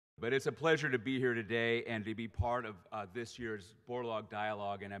But it's a pleasure to be here today and to be part of this year's Borlaug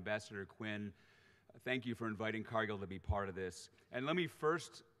Dialogue. And Ambassador Quinn, thank you for inviting Cargill to be part of this. And let me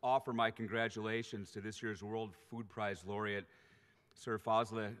first offer my congratulations to this year's World Food Prize laureate, Sir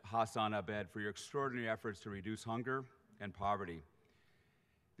Fazleh Hassan Abed, for your extraordinary efforts to reduce hunger and poverty.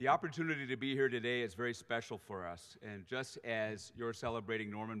 The opportunity to be here today is very special for us. And just as you're celebrating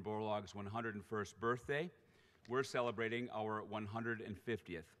Norman Borlaug's 101st birthday, we're celebrating our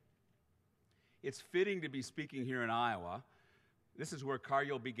 150th. It's fitting to be speaking here in Iowa. This is where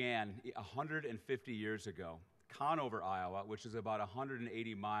Cargill began 150 years ago, Conover, Iowa, which is about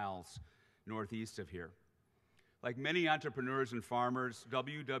 180 miles northeast of here. Like many entrepreneurs and farmers,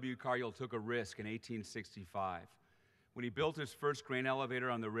 W. Cargill took a risk in 1865 when he built his first grain elevator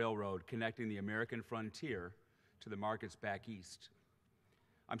on the railroad connecting the American frontier to the markets back east.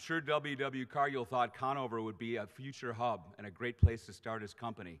 I'm sure W. Cargill thought Conover would be a future hub and a great place to start his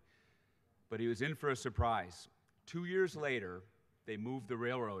company. But he was in for a surprise. 2 years later, they moved the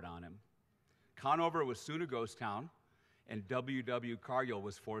railroad on him. Conover was soon a ghost town, and W. Cargill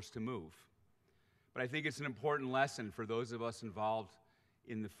was forced to move. But I think it's an important lesson for those of us involved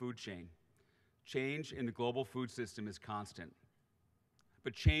in the food chain. Change in the global food system is constant.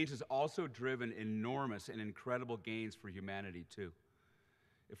 But change has also driven enormous and incredible gains for humanity, too.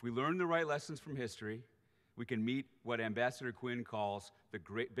 If we learn the right lessons from history, we can meet what Ambassador Quinn calls the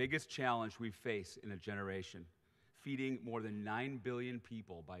biggest challenge we face in a generation, feeding more than 9 billion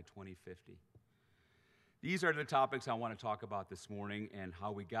people by 2050. These are the topics I want to talk about this morning, and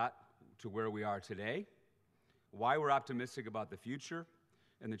how we got to where we are today, why we're optimistic about the future,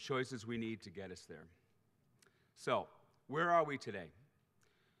 and the choices we need to get us there. So, where are we today?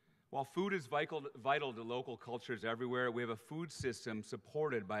 While food is vital to local cultures everywhere, we have a food system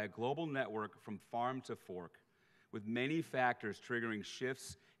supported by a global network from farm to fork, with many factors triggering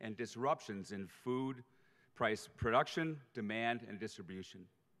shifts and disruptions in food price production, demand, and distribution.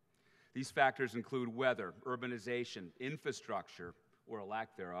 These factors include weather, urbanization, infrastructure, or a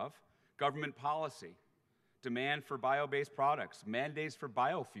lack thereof, government policy, demand for bio-based products, mandates for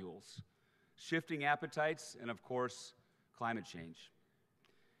biofuels, shifting appetites, and of course, climate change.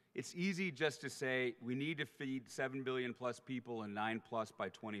 It's easy just to say we need to feed 7 billion plus people and 9 plus by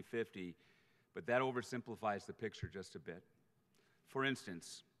 2050, but that oversimplifies the picture just a bit. For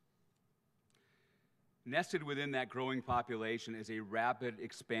instance, nested within that growing population is a rapid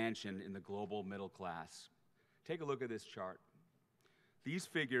expansion in the global middle class. Take a look at this chart. These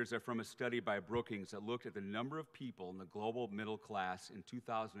figures are from a study by Brookings that looked at the number of people in the global middle class in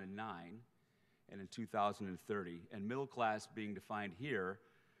 2009 and in 2030, and middle class being defined here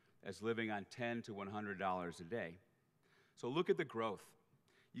as living on $10 to $100 a day. So look at the growth.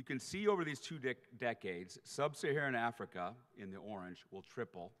 You can see over these two decades, sub-Saharan Africa, in the orange, will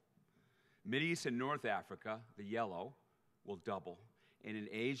triple. Mideast and North Africa, the yellow, will double. And in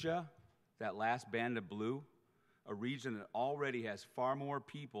Asia, that last band of blue, a region that already has far more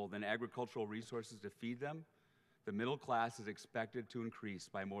people than agricultural resources to feed them, the middle class is expected to increase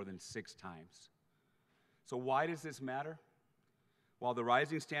by more than 6 times. So why does this matter? While the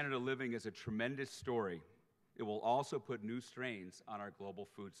rising standard of living is a tremendous story, it will also put new strains on our global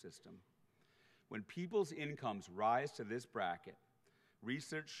food system. When people's incomes rise to this bracket,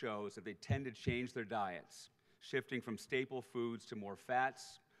 research shows that they tend to change their diets, shifting from staple foods to more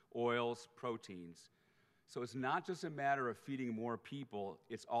fats, oils, proteins. So it's not just a matter of feeding more people,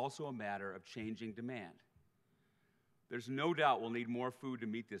 it's also a matter of changing demand. There's no doubt we'll need more food to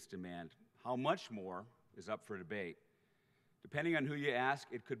meet this demand. How much more is up for debate. Depending on who you ask,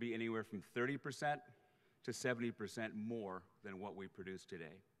 it could be anywhere from 30% to 70% more than what we produce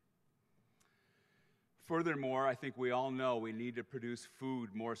today. Furthermore, I think we all know we need to produce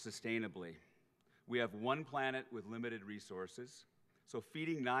food more sustainably. We have one planet with limited resources, so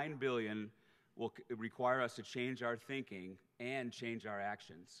feeding 9 billion will require us to change our thinking and change our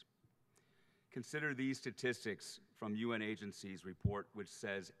actions. Consider these statistics from UN agencies' report, which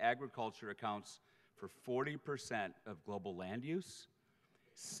says agriculture accounts for 40% of global land use,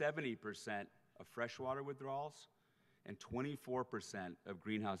 70% of freshwater withdrawals, and 24% of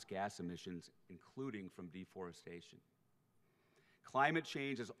greenhouse gas emissions, including from deforestation. Climate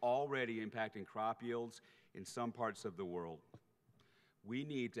change is already impacting crop yields in some parts of the world. We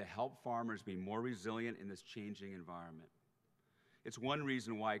need to help farmers be more resilient in this changing environment. It's one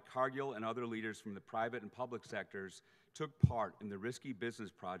reason why Cargill and other leaders from the private and public sectors took part in the Risky Business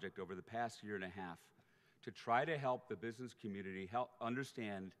Project over the past year and a half to try to help the business community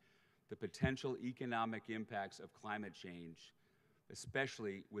understand the potential economic impacts of climate change,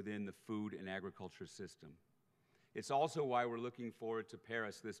 especially within the food and agriculture system. It's also why we're looking forward to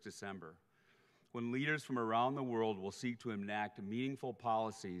Paris this December, when leaders from around the world will seek to enact meaningful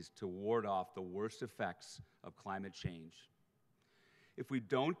policies to ward off the worst effects of climate change. If we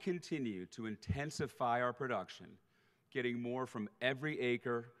don't continue to intensify our production, getting more from every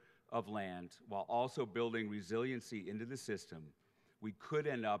acre of land while also building resiliency into the system, we could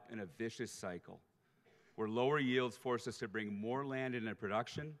end up in a vicious cycle where lower yields force us to bring more land into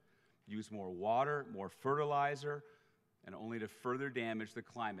production, use more water, more fertilizer, and only to further damage the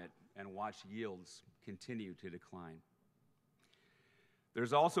climate and watch yields continue to decline.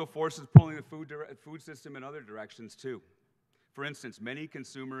 There's also forces pulling the food system in other directions too. For instance, many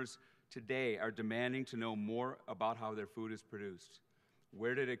consumers today are demanding to know more about how their food is produced.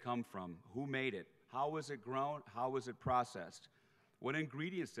 Where did it come from? Who made it? How was it grown? How was it processed? What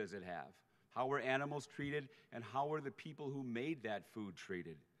ingredients does it have? How were animals treated? And how were the people who made that food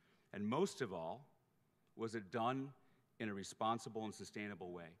treated? And most of all, was it done in a responsible and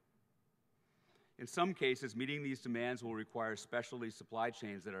sustainable way? In some cases, meeting these demands will require specialty supply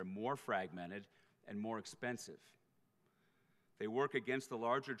chains that are more fragmented and more expensive. They work against the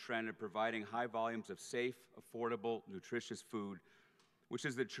larger trend of providing high volumes of safe, affordable, nutritious food, which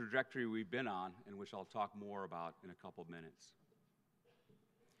is the trajectory we've been on and which I'll talk more about in a couple of minutes.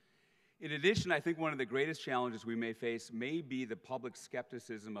 In addition, I think one of the greatest challenges we may face may be the public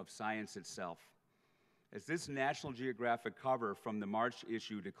skepticism of science itself. As this National Geographic cover from the March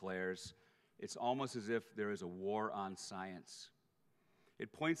issue declares, it's almost as if there is a war on science.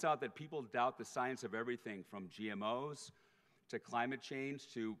 It points out that people doubt the science of everything from GMOs to climate change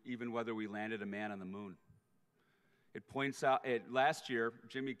to even whether we landed a man on the moon. It points out, last year,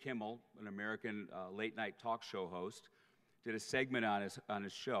 Jimmy Kimmel, an American late-night talk show host, did a segment on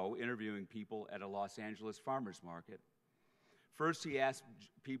his show interviewing people at a Los Angeles farmer's market. First, he asked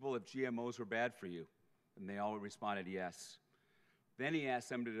people if GMOs were bad for you, and they all responded yes. Then he asked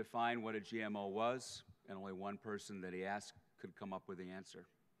them to define what a GMO was, and only one person that he asked could come up with the answer.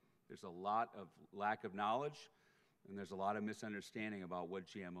 There's a lot of lack of knowledge, and there's a lot of misunderstanding about what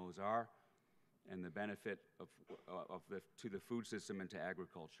GMOs are and the benefit to the food system and to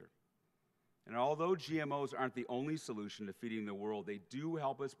agriculture. And although GMOs aren't the only solution to feeding the world, they do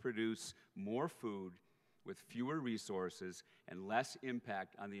help us produce more food with fewer resources and less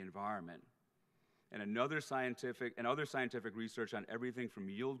impact on the environment. And other scientific research on everything from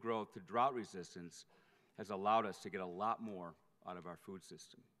yield growth to drought resistance has allowed us to get a lot more out of our food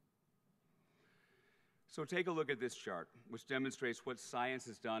system. So take a look at this chart, which demonstrates what science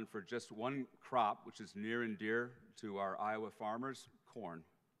has done for just one crop, which is near and dear to our Iowa farmers, corn.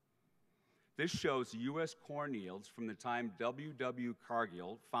 This shows U.S. corn yields from the time W.W.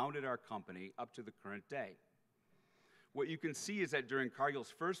 Cargill founded our company up to the current day. What you can see is that during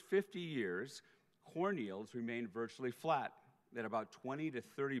Cargill's first 50 years, corn yields remained virtually flat at about 20 to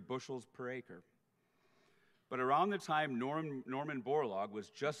 30 bushels per acre. But around the time Norman Borlaug was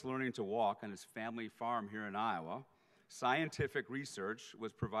just learning to walk on his family farm here in Iowa, scientific research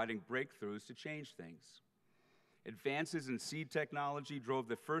was providing breakthroughs to change things. Advances in seed technology drove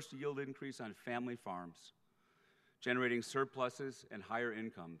the first yield increase on family farms, generating surpluses and higher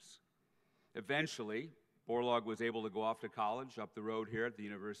incomes. Eventually, Borlaug was able to go off to college up the road here at the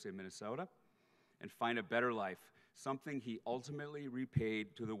University of Minnesota and find a better life, something he ultimately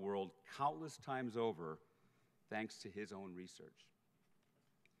repaid to the world countless times over thanks to his own research.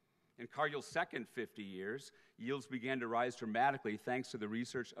 In Cargill's second 50 years, yields began to rise dramatically thanks to the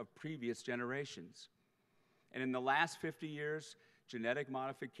research of previous generations. And in the last 50 years, genetic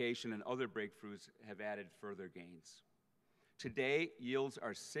modification and other breakthroughs have added further gains. Today, yields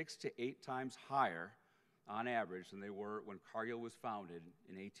are 6 to 8 times higher on average than they were when Cargill was founded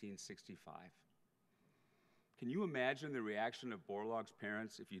in 1865. Can you imagine the reaction of Borlaug's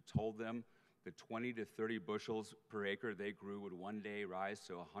parents if you told them the 20 to 30 bushels per acre they grew would one day rise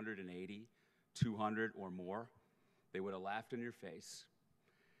to 180, 200, or more? They would have laughed in your face.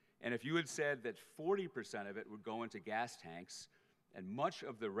 And if you had said that 40% of it would go into gas tanks and much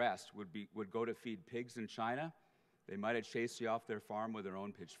of the rest would go to feed pigs in China, they might have chased you off their farm with their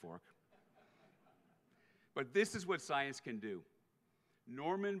own pitchfork. But this is what science can do.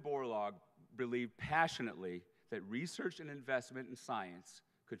 Norman Borlaug believed passionately that research and investment in science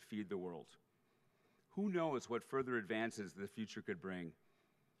could feed the world. Who knows what further advances the future could bring?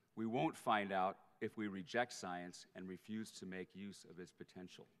 We won't find out if we reject science and refuse to make use of its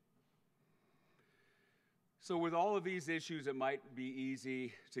potential. So with all of these issues, it might be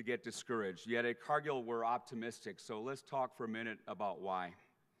easy to get discouraged. Yet at Cargill, we're optimistic. So let's talk for a minute about why.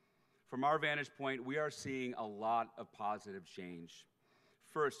 From our vantage point, we are seeing a lot of positive change.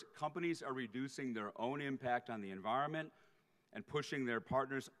 First, companies are reducing their own impact on the environment and pushing their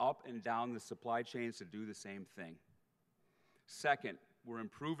partners up and down the supply chains to do the same thing. Second, we're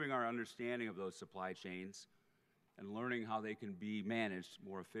improving our understanding of those supply chains and learning how they can be managed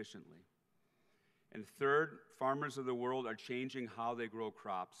more efficiently. And third, farmers of the world are changing how they grow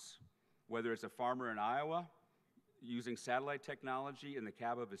crops, whether it's a farmer in Iowa using satellite technology in the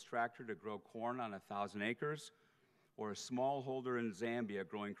cab of his tractor to grow corn on 1,000 acres, or a smallholder in Zambia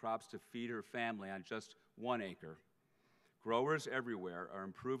growing crops to feed her family on just 1 acre. Growers everywhere are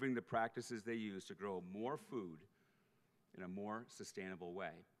improving the practices they use to grow more food in a more sustainable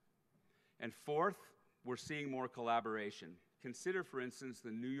way. And fourth, we're seeing more collaboration. Consider, for instance,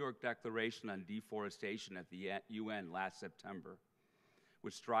 the New York Declaration on Deforestation at the UN last September,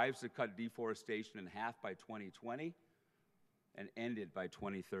 which strives to cut deforestation in half by 2020 and end it by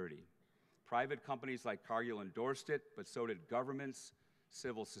 2030. Private companies like Cargill endorsed it, but so did governments,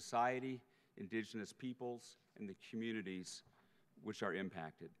 civil society, indigenous peoples, and the communities which are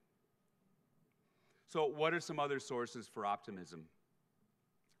impacted. So what are some other sources for optimism?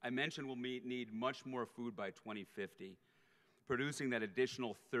 I mentioned we'll need much more food by 2050. Producing that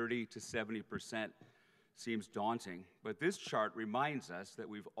additional 30 to 70% seems daunting, but this chart reminds us that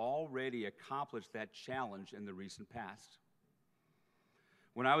we've already accomplished that challenge in the recent past.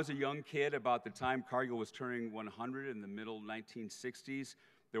 When I was a young kid, about the time Cargill was turning 100 in the middle 1960s,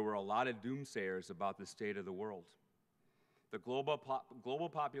 there were a lot of doomsayers about the state of the world. The global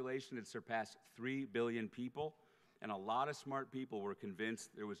population had surpassed 3 billion people, and a lot of smart people were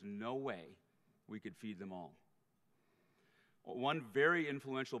convinced there was no way we could feed them all. One very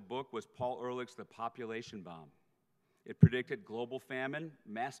influential book was Paul Ehrlich's The Population Bomb. It predicted global famine,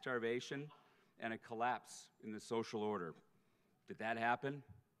 mass starvation, and a collapse in the social order. Did that happen?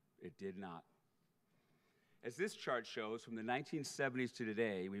 It did not. As this chart shows, from the 1970s to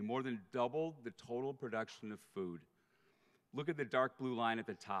today, we more than doubled the total production of food. Look at the dark blue line at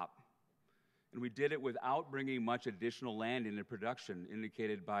the top. And we did it without bringing much additional land into production,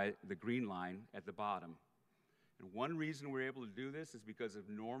 indicated by the green line at the bottom. And one reason we're able to do this is because of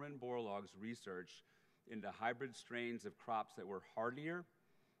Norman Borlaug's research into hybrid strains of crops that were hardier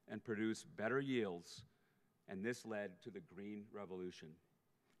and produced better yields, and this led to the Green Revolution.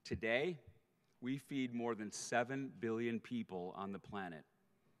 Today, we feed more than 7 billion people on the planet.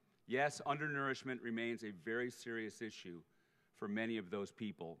 Yes, undernourishment remains a very serious issue for many of those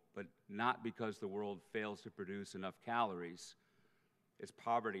people, but not because the world fails to produce enough calories. It's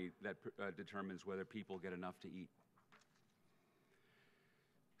poverty that determines whether people get enough to eat.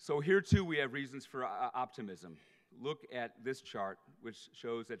 So here too we have reasons for optimism. Look at this chart, which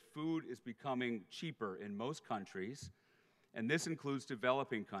shows that food is becoming cheaper in most countries, and this includes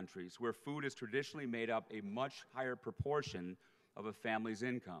developing countries, where food has traditionally made up a much higher proportion of a family's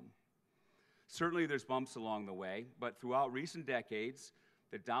income. Certainly there's bumps along the way, but throughout recent decades,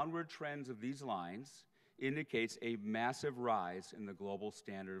 the downward trends of these lines indicates a massive rise in the global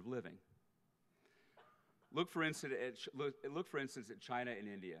standard of living. Look for instance at China and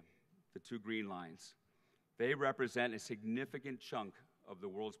India, the two green lines. They represent a significant chunk of the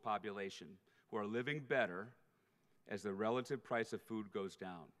world's population who are living better as the relative price of food goes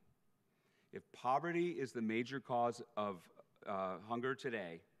down. If poverty is the major cause of hunger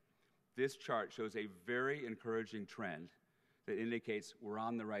today, this chart shows a very encouraging trend that indicates we're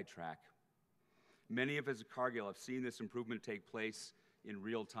on the right track. Many of us at Cargill have seen this improvement take place in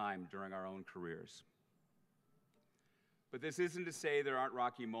real time during our own careers. But this isn't to say there aren't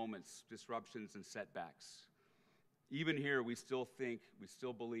rocky moments, disruptions, and setbacks. Even here, we still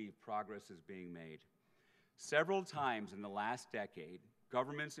believe progress is being made. Several times in the last decade,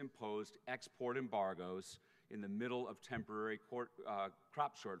 governments imposed export embargoes in the middle of temporary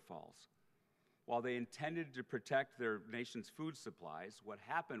crop shortfalls. While they intended to protect their nation's food supplies, what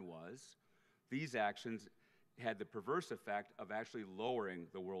happened was these actions had the perverse effect of actually lowering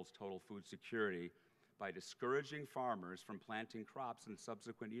the world's total food security by discouraging farmers from planting crops in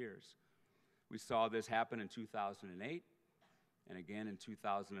subsequent years. We saw this happen in 2008 and again in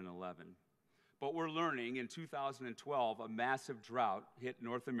 2011. But we're learning in 2012, a massive drought hit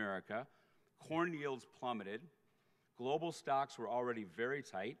North America, corn yields plummeted, global stocks were already very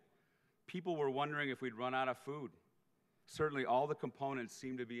tight, people were wondering if we'd run out of food. Certainly all the components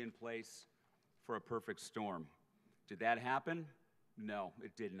seemed to be in place for a perfect storm. Did that happen? No,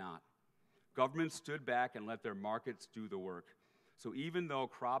 it did not. Governments stood back and let their markets do the work. So even though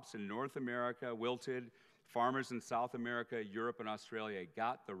crops in North America wilted, farmers in South America, Europe, and Australia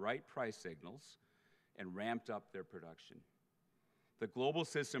got the right price signals and ramped up their production. The global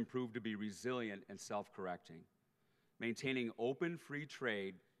system proved to be resilient and self-correcting. Maintaining open, free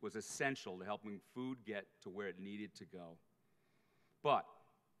trade was essential to helping food get to where it needed to go. But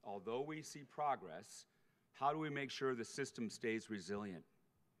although we see progress, how do we make sure the system stays resilient?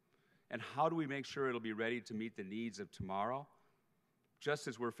 And how do we make sure it'll be ready to meet the needs of tomorrow, just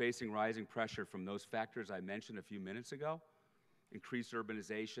as we're facing rising pressure from those factors I mentioned a few minutes ago: increased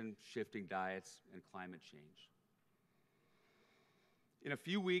urbanization, shifting diets, and climate change? In a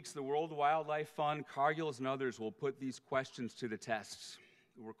few weeks, the World Wildlife Fund, Cargill, and others will put these questions to the test.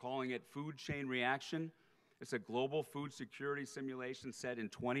 We're calling it Food Chain Reaction. It's a global food security simulation set in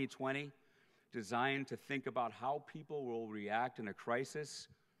 2020, designed to think about how people will react in a crisis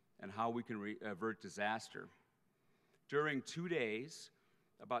and how we can avert disaster. During 2 days,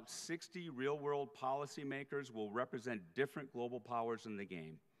 about 60 real-world policymakers will represent different global powers in the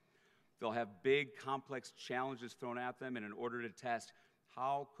game. They'll have big, complex challenges thrown at them in order to test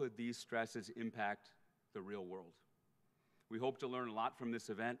how could these stresses impact the real world. We hope to learn a lot from this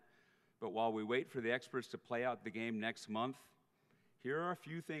event, but while we wait for the experts to play out the game next month, here are a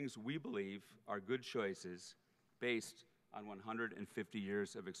few things we believe are good choices based on 150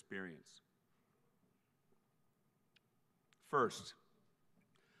 years of experience. First,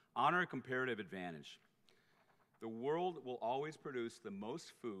 honor comparative advantage. The world will always produce the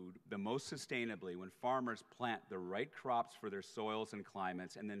most food, the most sustainably, when farmers plant the right crops for their soils and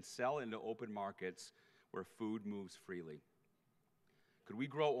climates and then sell into open markets where food moves freely. Could we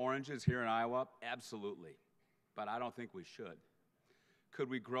grow oranges here in Iowa? Absolutely, but I don't think we should. Could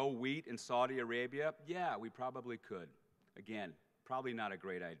we grow wheat in Saudi Arabia? Yeah, we probably could. Again, probably not a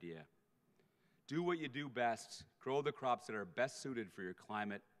great idea. Do what you do best. Grow the crops that are best suited for your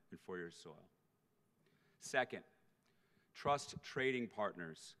climate and for your soil. Second, trust trading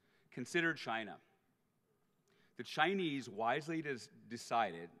partners. Consider China. The Chinese wisely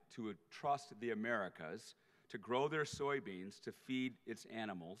decided to trust the Americas to grow their soybeans to feed its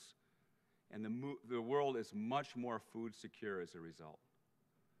animals, and the world is much more food secure as a result.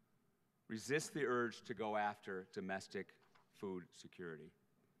 Resist the urge to go after domestic food security.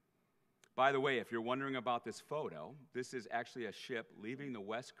 By the way, if you're wondering about this photo, this is actually a ship leaving the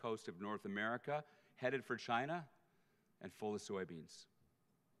west coast of North America, headed for China, and full of soybeans.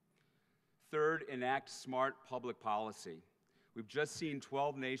 Third, enact smart public policy. We've just seen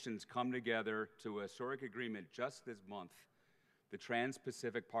 12 nations come together to a historic agreement just this month, the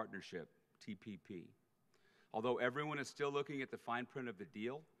Trans-Pacific Partnership, TPP. Although everyone is still looking at the fine print of the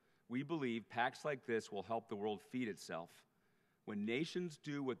deal, we believe pacts like this will help the world feed itself. When nations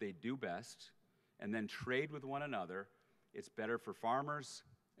do what they do best and then trade with one another, it's better for farmers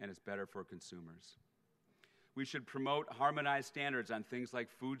and it's better for consumers. We should promote harmonized standards on things like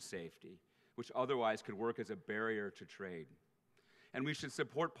food safety, which otherwise could work as a barrier to trade. And we should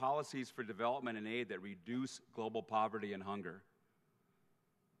support policies for development and aid that reduce global poverty and hunger,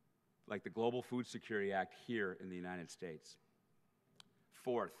 like the Global Food Security Act here in the United States.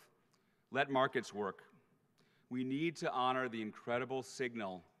 Fourth, let markets work. We need to honor the incredible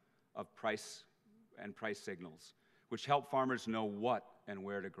signal of price signals, which help farmers know what and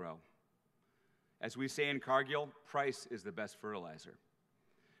where to grow. As we say in Cargill, price is the best fertilizer.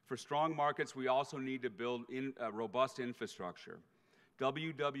 For strong markets, we also need to build a robust infrastructure.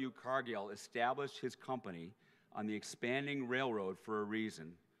 W. Cargill established his company on the expanding railroad for a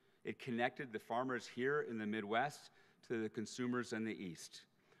reason. It connected the farmers here in the Midwest to the consumers in the East.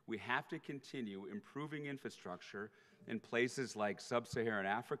 We have to continue improving infrastructure in places like sub-Saharan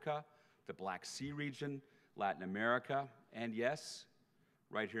Africa, the Black Sea region, Latin America, and yes,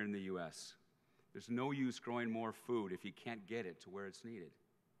 right here in the US. There's no use growing more food if you can't get it to where it's needed.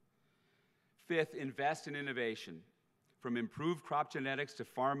 Fifth, invest in innovation. From improved crop genetics to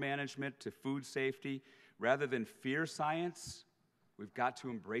farm management to food safety, rather than fear science, we've got to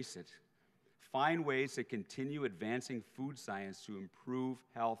embrace it. Find ways to continue advancing food science to improve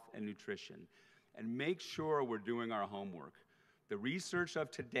health and nutrition, and make sure we're doing our homework. The research of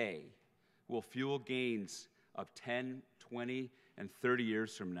today will fuel gains of 10, 20, and 30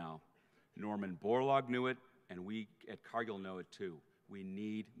 years from now. Norman Borlaug knew it, and we at Cargill know it too. We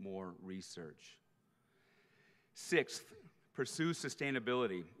need more research. Sixth, pursue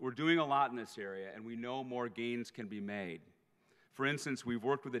sustainability. We're doing a lot in this area, and we know more gains can be made. For instance, we've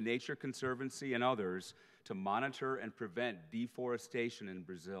worked with the Nature Conservancy and others to monitor and prevent deforestation in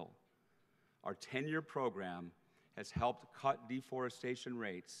Brazil. Our 10-year program has helped cut deforestation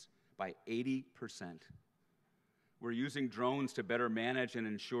rates by 80%. We're using drones to better manage and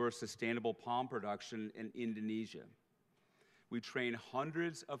ensure sustainable palm production in Indonesia. We train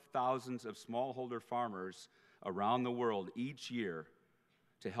hundreds of thousands of smallholder farmers around the world each year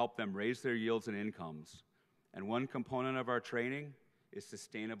to help them raise their yields and incomes. And one component of our training is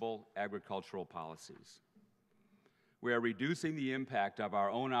sustainable agricultural policies. We are reducing the impact of our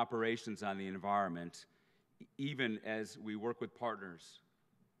own operations on the environment, even as we work with partners.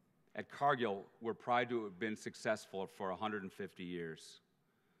 At Cargill, we're proud to have been successful for 150 years.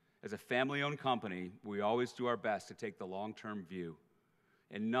 As a family-owned company, we always do our best to take the long-term view,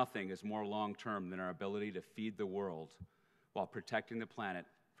 and nothing is more long-term than our ability to feed the world while protecting the planet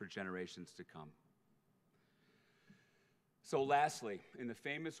for generations to come. So lastly, in the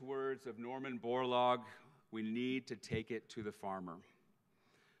famous words of Norman Borlaug, we need to take it to the farmer.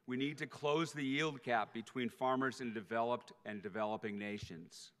 We need to close the yield gap between farmers in developed and developing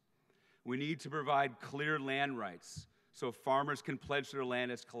nations. We need to provide clear land rights so farmers can pledge their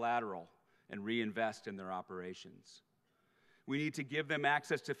land as collateral and reinvest in their operations. We need to give them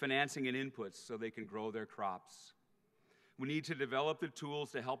access to financing and inputs so they can grow their crops. We need to develop the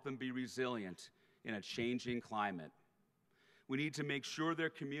tools to help them be resilient in a changing climate. We need to make sure their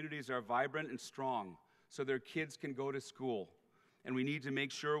communities are vibrant and strong so their kids can go to school. And we need to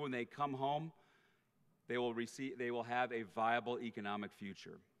make sure when they come home, they will have a viable economic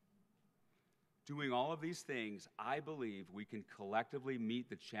future. Doing all of these things, I believe we can collectively meet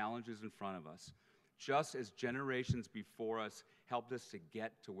the challenges in front of us, just as generations before us helped us to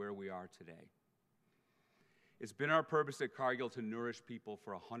get to where we are today. It's been our purpose at Cargill to nourish people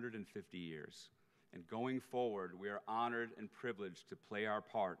for 150 years. And going forward, we are honored and privileged to play our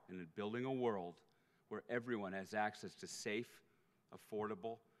part in building a world where everyone has access to safe,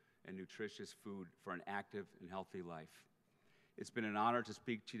 affordable, and nutritious food for an active and healthy life. It's been an honor to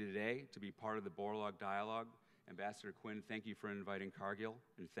speak to you today, to be part of the Borlaug Dialogue. Ambassador Quinn, thank you for inviting Cargill,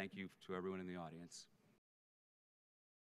 and thank you to everyone in the audience.